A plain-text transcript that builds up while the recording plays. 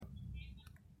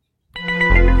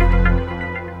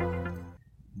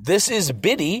This is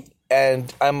Biddy,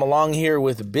 and I'm along here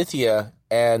with Bithiah,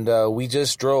 and we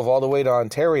just drove all the way to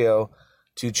Ontario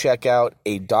to check out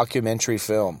a documentary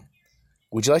film.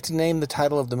 Would you like to name the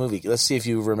title of the movie? Let's see if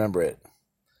you remember it.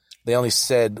 They only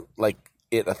said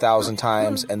it 1,000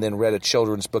 times and then read a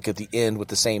children's book at the end with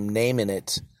the same name in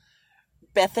it.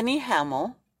 Bethany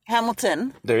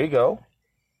Hamilton. There you go.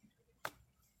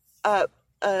 What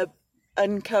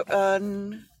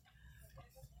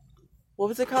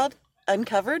was it called?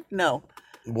 Uncovered? No.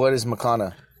 What is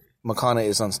Makana? Makana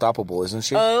is unstoppable, isn't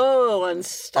she? Oh,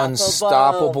 unstoppable.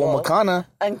 Unstoppable Makana.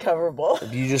 Uncoverable.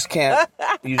 You just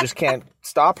can't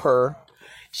stop her.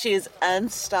 She is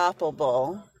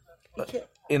unstoppable.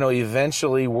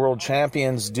 Eventually world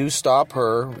champions do stop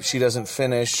her. She doesn't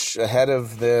finish ahead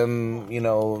of them,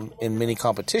 in many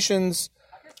competitions.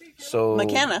 So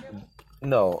McKenna.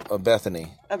 No,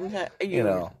 Bethany.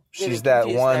 She's that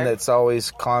one that's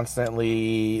always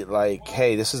constantly like,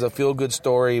 hey, this is a feel-good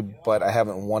story, but I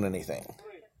haven't won anything.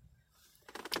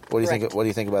 What do you think? What do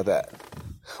you think about that?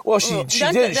 Well, she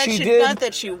did. Not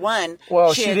that she won.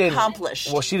 Well, she didn't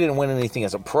accomplished. Well, she didn't win anything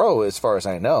as a pro, as far as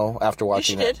I know. After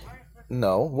watching she did.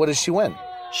 No. What did she win?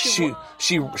 She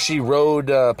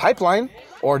rode Pipeline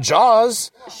or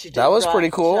Jaws. That was pretty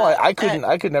cool. I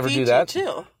could never do that.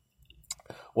 Too.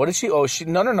 What did she? Oh,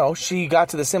 no. She got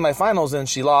to the semifinals and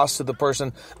she lost to the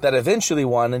person that eventually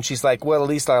won. And she's like, well, at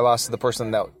least I lost to the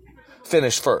person that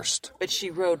finished first. But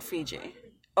she rode Fiji.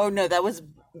 Oh no, that was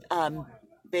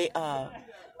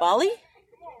Bali.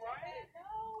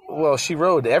 Well, she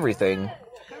rode everything.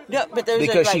 No, but there's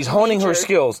because she's honing her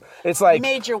skills. It's like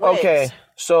major waves. Okay,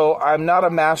 so I'm not a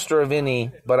master of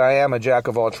any, but I am a jack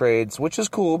of all trades, which is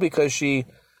cool because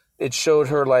it showed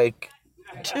her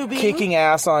tubing. Kicking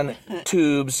ass on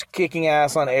tubes, kicking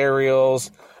ass on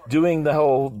aerials, doing the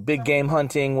whole big game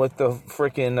hunting with the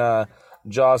freaking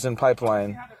Jaws and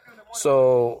Pipeline.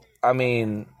 So, I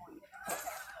mean,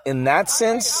 in that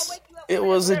sense, it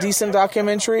was a decent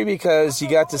documentary because you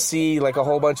got to see a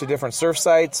whole bunch of different surf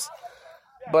sites.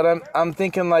 But I'm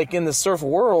thinking in the surf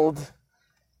world,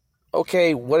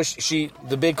 okay, what is she?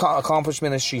 The big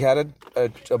accomplishment is she had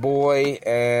a boy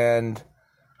and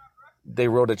they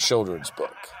wrote a children's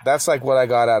book. That's what I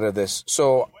got out of this.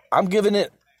 So I'm giving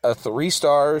it a 3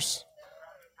 stars.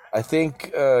 I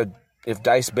think if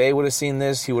Dice Bay would have seen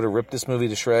this, he would have ripped this movie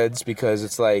to shreds because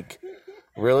it's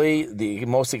really the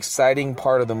most exciting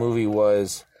part of the movie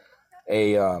was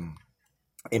a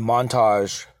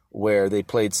montage where they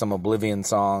played some Oblivion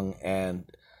song and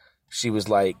she was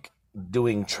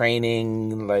doing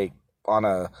training on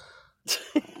a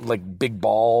big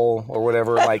ball or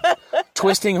whatever,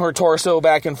 twisting her torso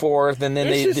back and forth, and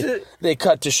then they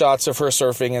cut to shots of her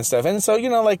surfing and stuff. And so,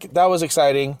 that was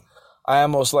exciting. I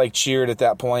almost cheered at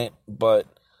that point, but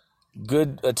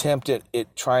good attempt at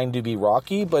it trying to be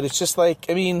Rocky, but it's just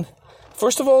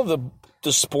first of all, the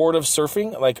sport of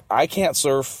surfing, I can't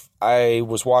surf. I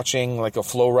was watching a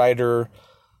flow rider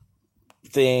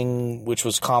thing, which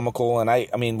was comical. And I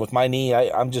mean, with my knee,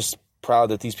 I'm just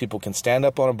proud that these people can stand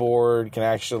up on a board, can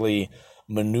actually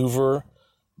maneuver.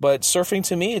 But surfing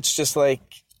to me, it's just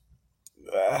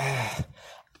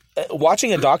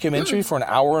watching a documentary for an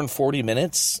hour and 40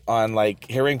 minutes on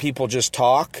hearing people just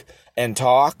talk and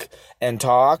talk and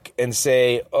talk and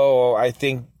say, oh, I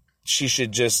think she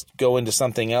should just go into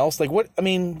something else.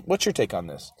 What's your take on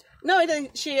this? No, I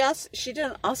think she did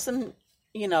an awesome,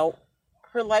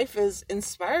 her life is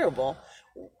inspirable.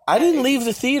 I didn't leave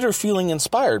the theater feeling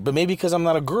inspired, but maybe because I'm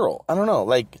not a girl. I don't know.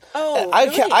 Really?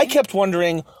 I kept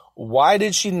wondering, why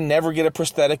did she never get a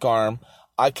prosthetic arm?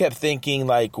 I kept thinking,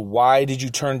 why did you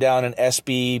turn down an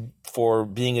SB for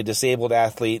being a disabled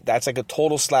athlete? That's a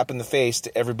total slap in the face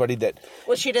to everybody that...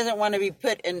 Well, she doesn't want to be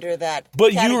put under that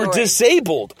But category. You were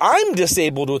disabled. I'm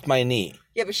disabled with my knee.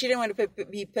 Yeah, but she didn't want to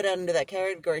be put under that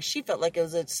category. She felt like it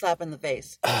was a slap in the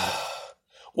face.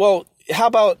 Well, how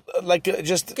about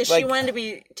just because she wanted to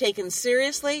be taken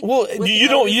seriously? Well, you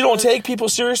don't take people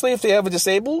seriously if they have a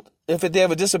disability?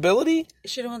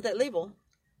 She didn't want that label.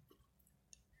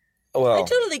 Well, I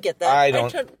totally get that.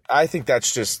 I think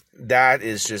that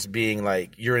is just being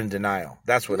you're in denial.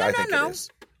 That's what I think it is.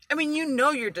 I mean,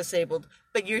 you're disabled,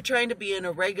 but you're trying to be in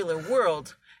a regular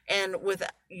world. And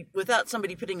without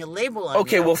somebody putting a label on you.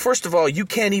 Okay, well, first of all, you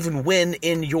can't even win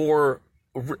in your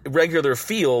regular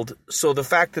field. So the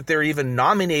fact that they're even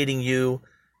nominating you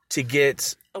to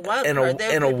get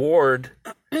an award.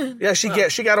 Yeah, she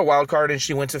got a wild card and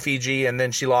she went to Fiji and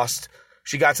then she lost.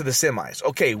 She got to the semis.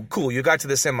 Okay, cool. You got to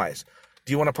the semis.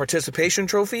 Do you want a participation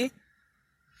trophy?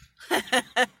 I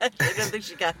don't think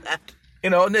she got that.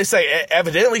 It's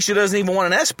evidently she doesn't even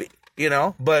want an ESPY,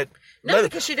 but... No,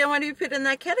 because she didn't want to be put in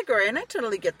that category, and I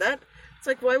totally get that. It's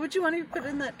like, why would you want to be put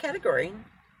in that category?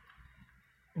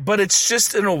 But it's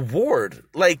just an award.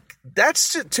 Like,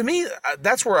 that's just, to me,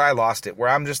 that's where I lost it. Where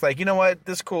I'm just like, you know what,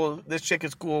 this chick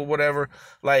is cool, whatever.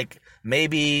 Like,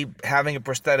 maybe having a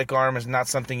prosthetic arm is not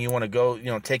something you want to go,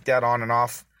 take that on and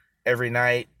off every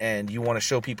night, and you want to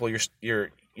show people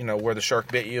your where the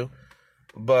shark bit you.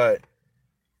 But,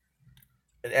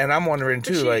 and I'm wondering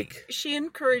too, she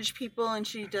encouraged people, and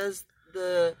she does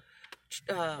the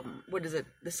the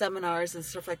seminars and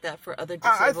stuff like that for other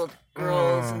disabled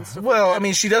girls and stuff like that. I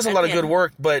mean, she does a lot of good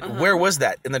work, but where was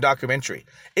that in the documentary?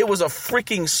 It was a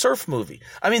freaking surf movie.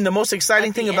 I mean, the most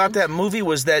exciting thing about that movie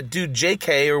was that dude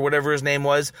JK or whatever his name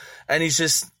was, and he's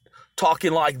just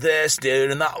talking like this,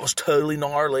 dude, and that was totally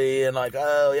gnarly, and like,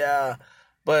 oh yeah.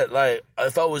 But like,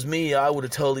 if I was me, I would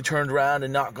have totally turned around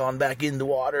and not gone back in the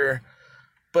water.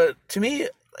 But to me,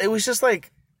 it was just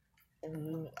like,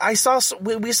 we saw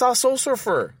Soul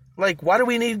Surfer. Like, why do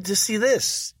we need to see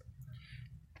this?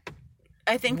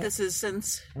 I think this is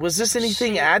since... Was this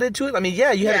anything added to it? I mean,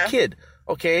 yeah, you had a kid.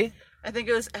 Okay. I think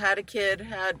it had a kid,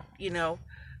 have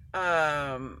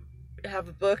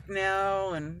a book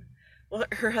now, and... Well,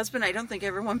 her husband, I don't think,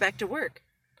 ever went back to work.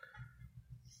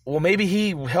 Well, maybe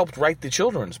he helped write the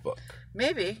children's book.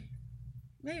 Maybe.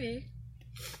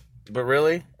 But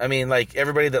really? I mean, like,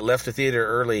 everybody that left the theater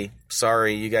early,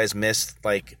 sorry, you guys missed,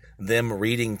 like, them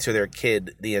reading to their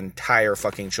kid the entire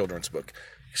fucking children's book.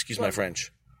 Excuse my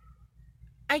French.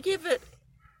 I give it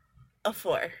a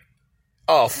 4.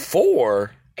 A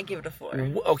 4? I give it a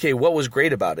 4. Okay, what was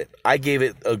great about it? I gave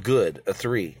it a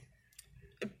 3.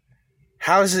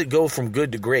 How does it go from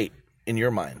good to great in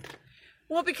your mind?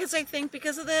 Well, because of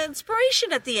the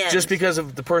inspiration at the end. Just because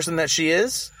of the person that she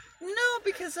is? No,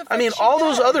 because of all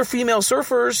those other female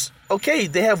surfers, okay,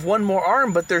 they have one more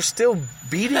arm, but they're still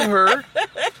beating her.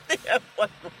 They have one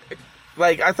more.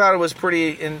 Like, I thought it was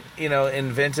pretty,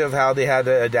 inventive how they had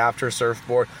to adapt her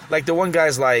surfboard. Like, the one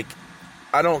guy's like,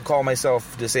 I don't call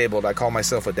myself disabled, I call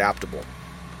myself adaptable.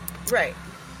 Right.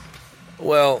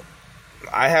 Well,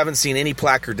 I haven't seen any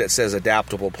placard that says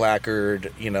adaptable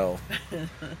placard,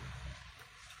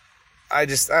 I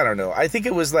don't know. I think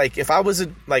it was like, if I was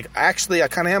actually, I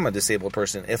kind of am a disabled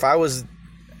person. If I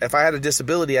had a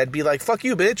disability, I'd be like, fuck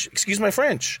you, bitch. Excuse my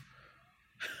French.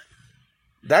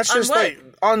 That's just like,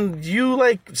 on you,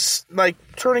 like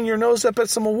turning your nose up at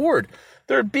some award.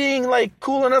 They're being, like,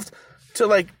 cool enough to,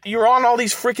 like, you're on all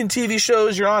these freaking TV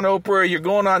shows, you're on Oprah, you're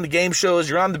going on the game shows,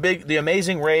 you're on the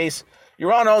Amazing Race,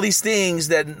 you're on all these things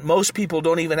that most people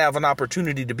don't even have an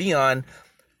opportunity to be on.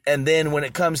 And then when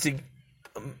it comes to,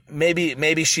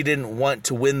 maybe she didn't want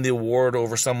to win the award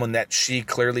over someone that she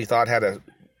clearly thought had a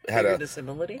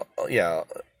disability. Yeah,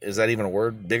 is that even a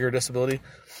word? Bigger disability?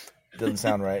 Doesn't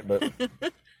sound right, but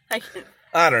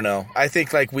I don't know. I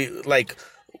think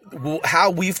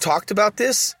how we've talked about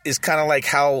this is kind of like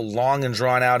how long and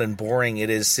drawn out and boring it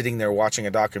is sitting there watching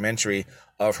a documentary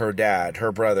of her dad,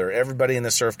 her brother, everybody in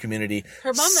the surf community,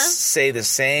 her mama, say the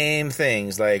same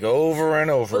things like over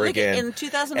and over again. In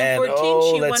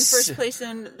 2014, she won first place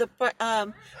in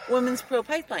the Women's Pro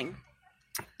Pipeline.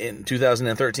 In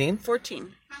 2013?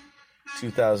 14.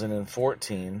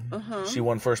 2014. She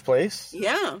won first place?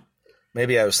 Yeah.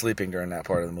 Maybe I was sleeping during that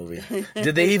part of the movie.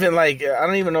 Did they even, I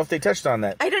don't even know if they touched on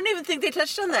that. I don't even think they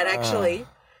touched on that, actually.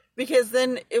 Because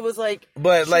then it was like,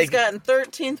 but she's gotten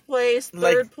 13th place,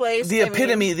 third place. The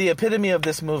epitome of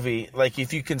this movie, like,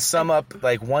 if you can sum up,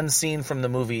 like, one scene from the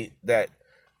movie that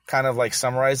kind of, like,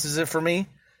 summarizes it for me,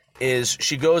 is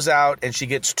she goes out and she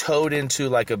gets towed into,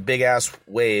 like, a big-ass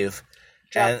wave.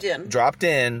 Dropped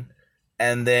in,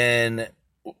 and then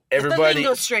everybody... The thing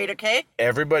goes straight, okay?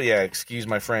 Everybody, yeah, excuse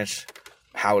my French,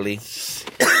 howly.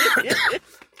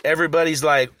 Everybody's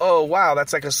like, oh, wow,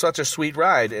 that's like such a sweet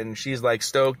ride. And she's like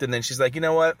stoked. And then she's like, you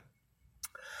know what?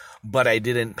 But I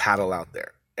didn't paddle out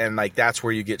there. And like, that's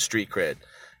where you get street cred.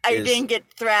 I didn't get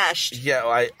thrashed.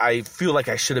 Yeah, I feel like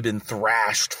I should have been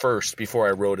thrashed first before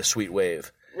I rode a sweet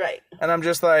wave. Right. And I'm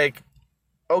just like,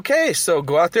 okay, so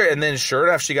go out there. And then sure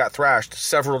enough, she got thrashed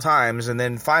several times. And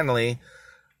then finally,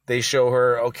 they show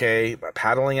her, okay,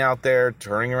 paddling out there,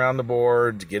 turning around the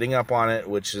board, getting up on it,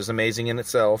 which is amazing in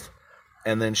itself.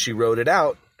 And then she rode it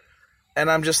out. And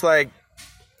I'm just like,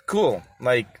 cool.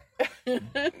 Like,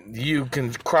 you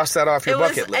can cross that off your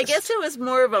bucket list. I guess it was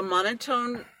more of a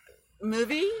monotone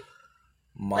movie.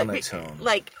 Monotone.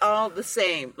 Like all the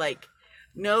same. Like,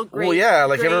 no great... Well, yeah,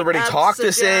 like everybody talk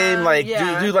the same. Like,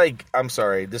 yeah. do like... I'm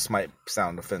sorry, this might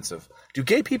sound offensive. Do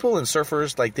gay people and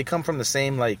surfers, like, they come from the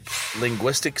same, like,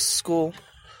 linguistics school?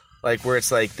 Like, where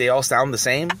it's like they all sound the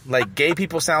same. Like, gay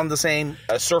people sound the same.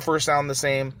 Surfers sound the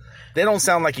same. They don't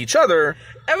sound like each other.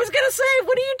 I was going to say,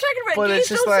 what are you talking about? But Gays it's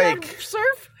just don't like...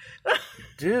 surf?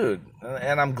 Dude.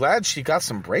 And I'm glad she got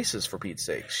some braces, for Pete's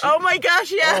sake. Oh, my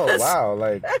gosh, yes. Oh, wow.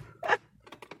 Like...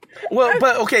 Well,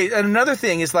 but, okay, and another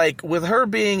thing is, like, with her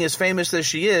being as famous as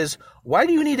she is, why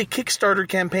do you need a Kickstarter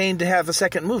campaign to have the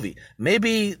second movie?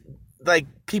 Maybe... like,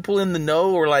 people in the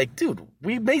know are like, dude,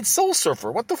 we made Soul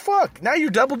Surfer. What the fuck? Now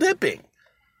you're double dipping.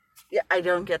 Yeah, I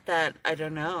don't get that. I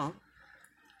don't know.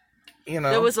 You know.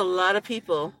 There was a lot of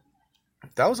people.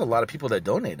 That was a lot of people that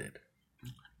donated.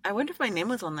 I wonder if my name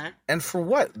was on there. And for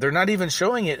what? They're not even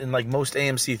showing it in, like, most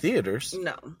AMC theaters.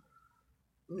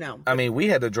 No. I mean, we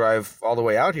had to drive all the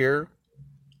way out here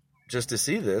just to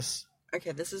see this.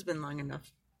 Okay, this has been long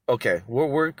enough. Okay,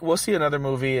 we'll see another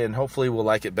movie, and hopefully we'll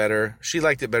like it better. She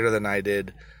liked it better than I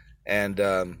did, and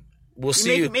we'll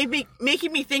see you.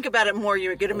 Making me think about it more.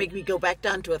 You're going to make me go back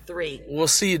down to a 3. We'll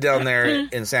see you down there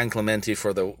in San Clemente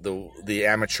for the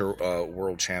amateur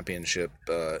world championship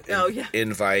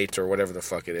invite or whatever the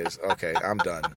fuck it is. Okay, I'm done.